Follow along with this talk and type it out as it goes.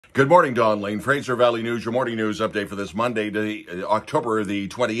Good morning, Don Lane. Fraser Valley News, your morning news update for this Monday, October the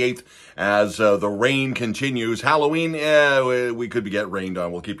 28th, as the rain continues. Halloween, we could get rained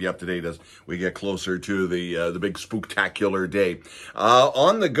on. We'll keep you up to date as we get closer to the big spooktacular day.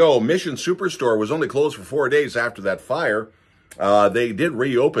 On the go, Mission Superstore was only closed for 4 days after that fire. They did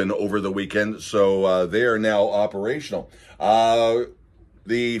reopen over the weekend, so they are now operational.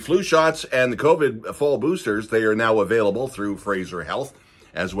 The flu shots and the COVID fall boosters, they are now available through Fraser Health,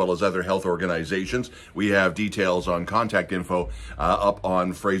 as well as other health organizations. We have details on contact info up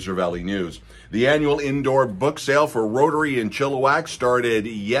on Fraser Valley News. The annual indoor book sale for Rotary in Chilliwack started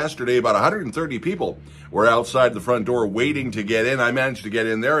yesterday. About 130 people were outside the front door waiting to get in. I managed to get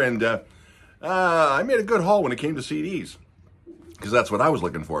in there, and I made a good haul when it came to CDs, because that's what I was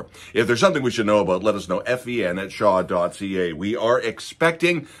looking for. If there's something we should know about, let us know. FVN at shaw.ca. We are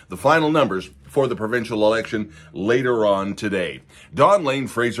expecting the final numbers for the provincial election later on today. Don Lane,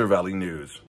 Fraser Valley News.